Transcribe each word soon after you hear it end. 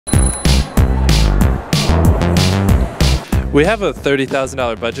We have a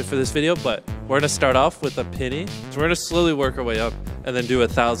 $30,000 budget for this video, but we're gonna start off with a penny. So we're gonna slowly work our way up and then do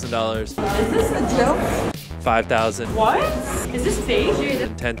 $1,000. Is this a joke? 5,000. What? Is this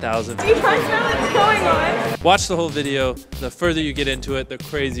fake? 10,000. Are you trying to know what's going on? Watch the whole video. The further you get into it, the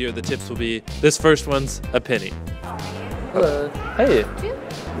crazier the tips will be. This first one's a penny. Hello. Hey.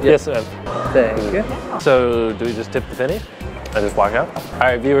 Yes, ma'am. Thank you. So do we just tip the penny and just walk out? All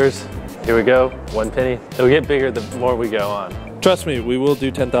right, viewers, here we go. 1 penny. It'll get bigger the more we go on. Trust me, we will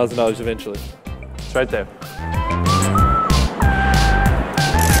do $10,000 eventually. It's right there.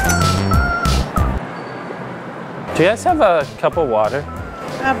 Do you guys have a cup of water?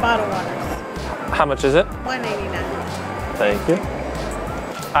 I have bottled water. How much is it? $1.89. Thank you.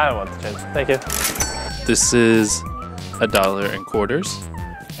 I don't want the change. Thank you. This is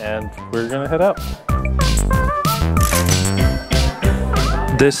 $1.25, and we're gonna head out.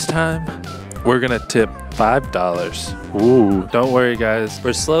 This time, we're gonna tip $5. Ooh, don't worry guys.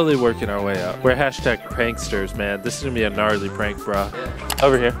 We're slowly working our way up. We're hashtag pranksters, man. This is gonna be a gnarly prank, bro.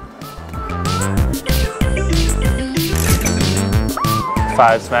 Over here.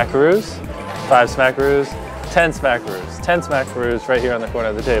 5 smackaroos, 5 smackaroos, 10 smackaroos, 10 smackaroos right here on the corner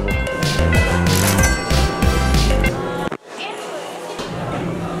of the table.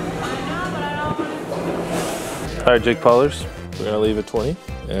 All right, Jake Paulers, we're gonna leave at 20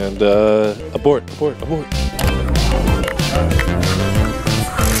 and abort.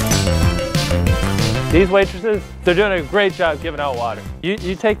 These waitresses, they're doing a great job giving out water.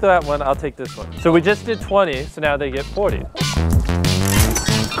 You take that one, I'll take this one. So we just did 20, so now they get 40.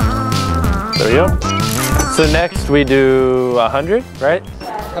 There we go. So next we do 100, right?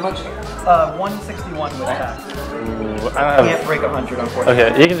 How much? 161 with tax. I I can't break 100, unfortunately.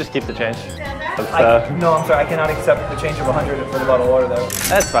 Okay, you can just keep the change. No, I'm sorry. I cannot accept the change of 100 for the bottle of water, though.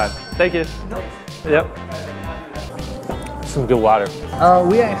 That's fine. Thank you. Yep. Some good water.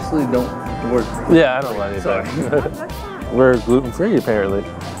 We actually don't work. Yeah, I don't mind either. We're gluten-free, apparently.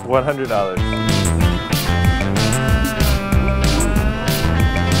 $100.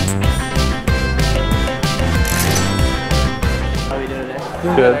 How are you doing today?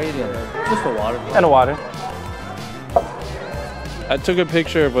 Good. How are you doing? Just a water. And a water. I took a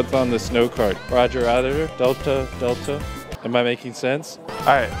picture of what's on the snow card. Roger, Delta. Am I making sense? All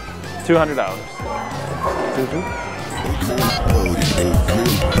right, $200.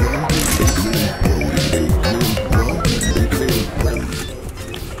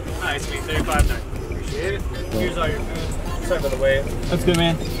 Nice, sweet, 35.9. Appreciate it. Here's all your food. Sorry by the way. That's good,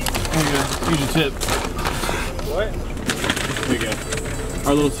 man. Here's your tip. What? There you go.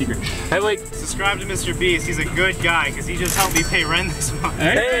 Our little secret. Hey, wait. Subscribe to Mr. Beast. He's a good guy because he just helped me pay rent this month.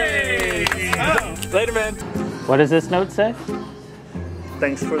 Hey! Oh. Later, man. What does this note say?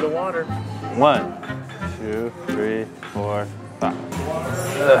 Thanks for the water. 1, 2, 3, 4, 5.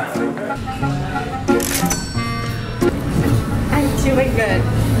 I'm doing good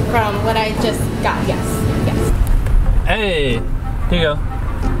from what I just got. Yes. Hey, here you go.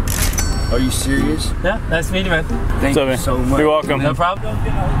 Are you serious? Yeah, nice to meet you, man. Thank you so much. You're welcome. No problem.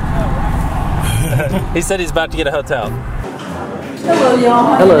 He said he's about to get a hotel. Hello, y'all.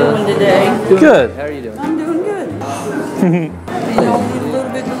 How Hello. you doing today? Good. How are you doing? I'm doing good. And y'all need a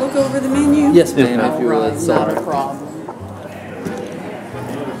little bit to look over the menu? Yes, ma'am. If you Alright, would. not a problem.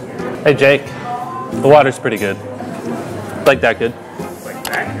 Hey, Jake. The water's pretty good. Like that good. Like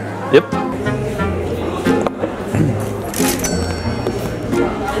that? Yep.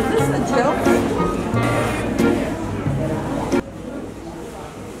 Is this a joke?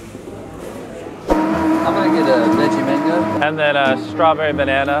 I'm gonna get a veggie mango. And then a strawberry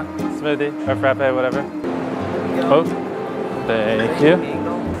banana smoothie or frappe, whatever. Oh, thank you.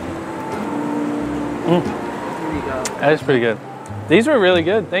 That is pretty good. These were really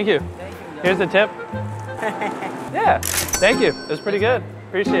good. Thank you. Here's the tip. Yeah, thank you. It was pretty good.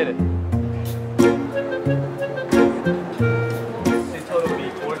 Appreciate it.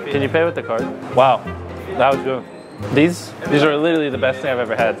 Can you pay with the card? Wow, that was good. These are literally the best thing I've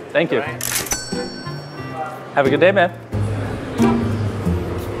ever had. Thank you. Have a good day, man.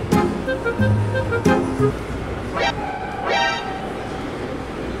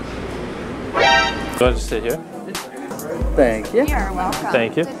 Do I just sit here? Thank you. You're welcome.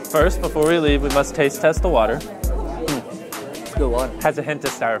 Thank you. First, before we leave, we must taste test the water. It's good water. Has a hint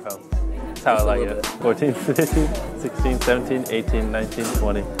of styrofoam. That's how I like it. 14, 15, 16, 17, 18, 19,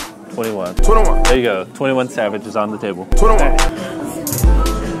 20, 21. 21. There you go. 21 Savage is on the table. 21.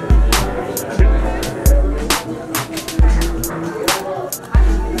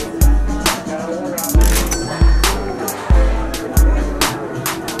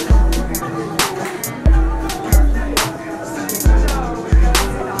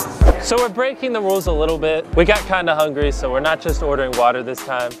 So we're breaking the rules a little bit. We got kind of hungry, so we're not just ordering water this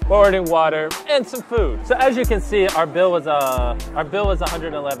time. We're ordering water and some food. So as you can see, our bill was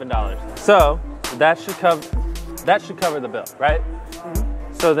 $111. So that should cover the bill, right?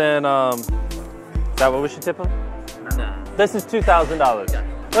 Mm-hmm. So then, is that what we should tip him? Nah. This is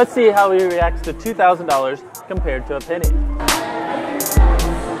 $2,000. Let's see how he reacts to $2,000 compared to a penny.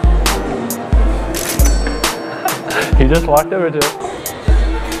 He just walked over to it.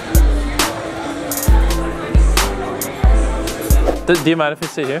 Do you mind if we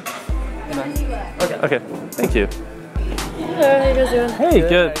sit here? Okay. Okay, thank you. How you guys doing? Hey,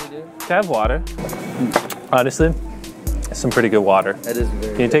 good. How you doing? Can I have water? Honestly, it's some pretty good water. That is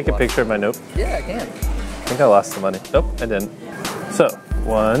very Can you take a water. picture of my note? Yeah, I can. I think I lost the money. Nope, I didn't. So,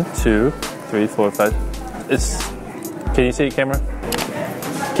 1, 2, 3, 4, 5. Can you see it, camera?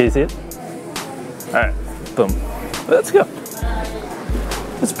 Can you see it? All right, boom. Let's go.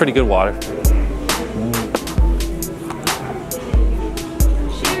 That's pretty good water.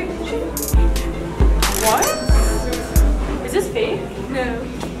 What? Is this fake? No.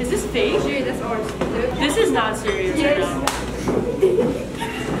 Is this fake? Dude, that's ours. This is not serious right now.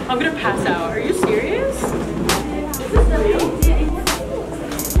 I'm gonna pass out. Are you serious?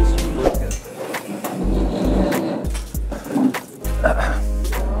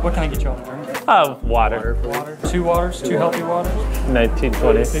 What can I get you all to drink? Water. Water. 2 waters, 2 healthy waters.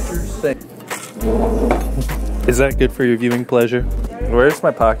 1920. Pictures. Is that good for your viewing pleasure? Where's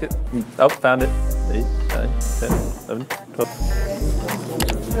my pocket? Oh, found it. 8, 9, 10, 11, 12.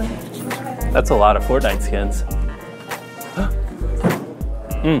 That's a lot of Fortnite skins.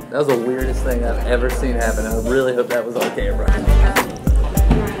 That was the weirdest thing I've ever seen happen. I really hope that was on camera.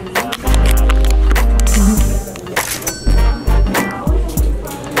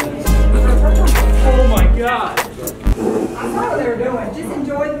 Oh my god! That's what they were doing. Just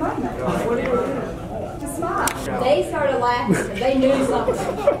enjoy the moment. What are you doing? Just smile. They started laughing because they knew something.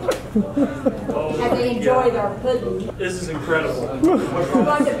 And they enjoyed our pudding. This is incredible.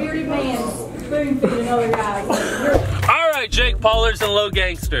 Like the bearded man spoon feed another guy. All right, Jake Paulers and Low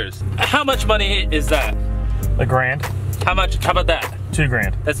Gangsters. How much money is that? $1,000. How much? How about that?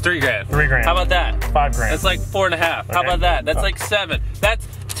 $2,000. That's $3,000. $3,000. How about that? $5,000. That's like 4.5. How Okay. about that? That's like 7. That's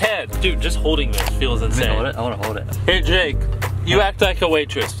 10. Dude, just holding this feels insane. I want to hold it. Here, Jake, you act like a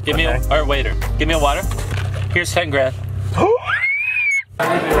waitress. Give me or waiter. Give me a water. Here's 10 grand.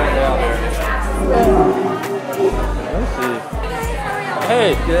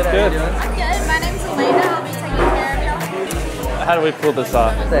 Hey, Good. How you doing? I'm good. My name's Elena. I'll be taking care of y'all. How do we pull this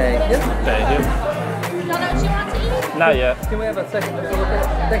off? Thank you. Thank you. Y'all know what you want to eat? Not yet. Can we have a second to look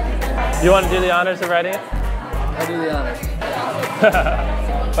at it? Thank you. You want to do the honors of writing it? I'll do the honors.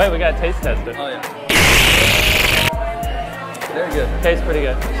 Wait, we got a taste tester. Oh yeah. Very good. Tastes pretty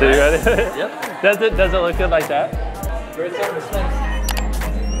good. So you ready? Yep. Does it look good like that? Very starting to smell.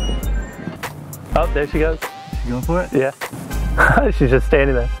 Oh, there she goes. You going for it? Yeah. She's just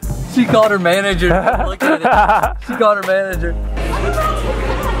standing there. She called her manager. Look at it. She called her manager.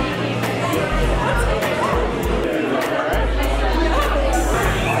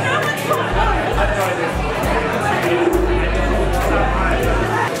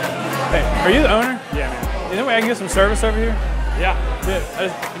 Hey, are you the owner? Yeah, man. Is there a way I can get some service over here? Yeah.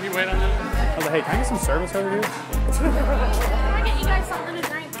 Can you wait on that? I was like, hey, can I get some service over here? Can I get you guys something to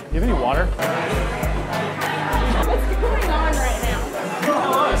drink? Do you have any water? What's going on right now?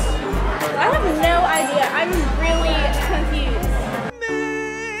 I have no idea. I'm really confused.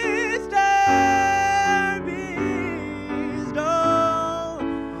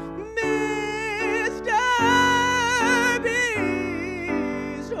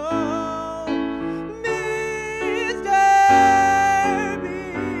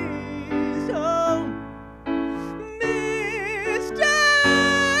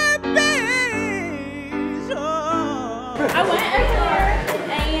 I went over there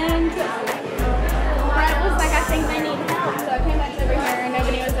and Brett was like, I think they need help. So I came back over here and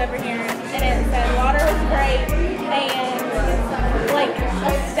nobody was over here. And it said water was great and like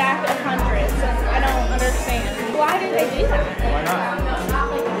a stack of hundreds. I don't understand. Why did they do that? Why not?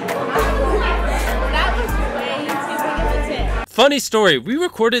 That was way too big of a tip. Funny story, we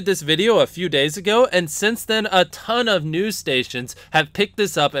recorded this video a few days ago, and since then a ton of news stations have picked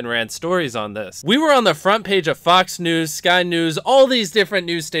this up and ran stories on this. We were on the front page of Fox News, Sky News, all these different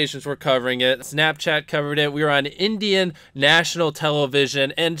news stations were covering it. Snapchat covered it. We were on Indian national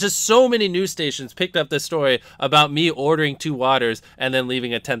television, and just so many news stations picked up this story about me ordering 2 waters and then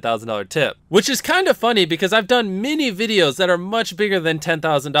leaving a $10,000 tip. Which is kind of funny because I've done many videos that are much bigger than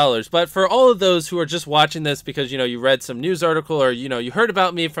 $10,000, but for all of those who are just watching this because, you know, you read some news article article or, you know, you heard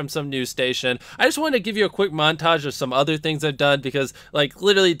about me from some news station. I just wanted to give you a quick montage of some other things I've done because, like,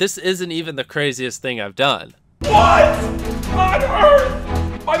 literally, this isn't even the craziest thing I've done. What on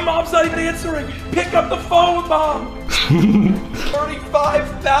earth? My mom's not even answering. Pick up the phone, Mom.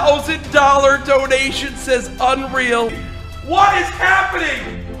 $35,000 donation says unreal. What is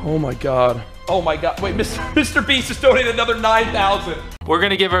happening? Oh my God. Oh my God. Wait, Mr. Beast has donated another $9,000. We're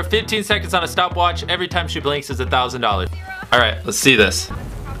gonna give her 15 seconds on a stopwatch. Every time she blinks is $1,000. All right, let's see this.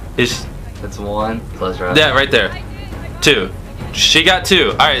 That's 1. Close your eyes. Yeah, right there. 2. She got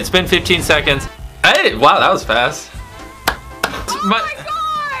 2. All right, it's been 15 seconds. Hey, wow, that was fast. Oh my God!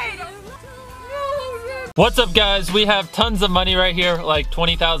 What's up, guys? We have tons of money right here, like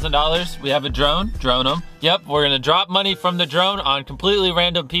 $20,000. We have a drone, drone them. Yep, we're gonna drop money from the drone on completely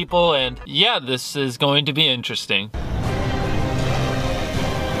random people, and yeah, this is going to be interesting.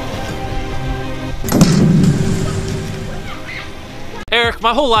 Eric,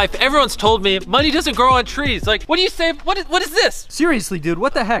 my whole life, everyone's told me money doesn't grow on trees. Like, what do you say? What is this? Seriously, dude,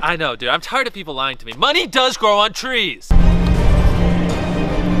 what the heck? I know, dude. I'm tired of people lying to me. Money does grow on trees.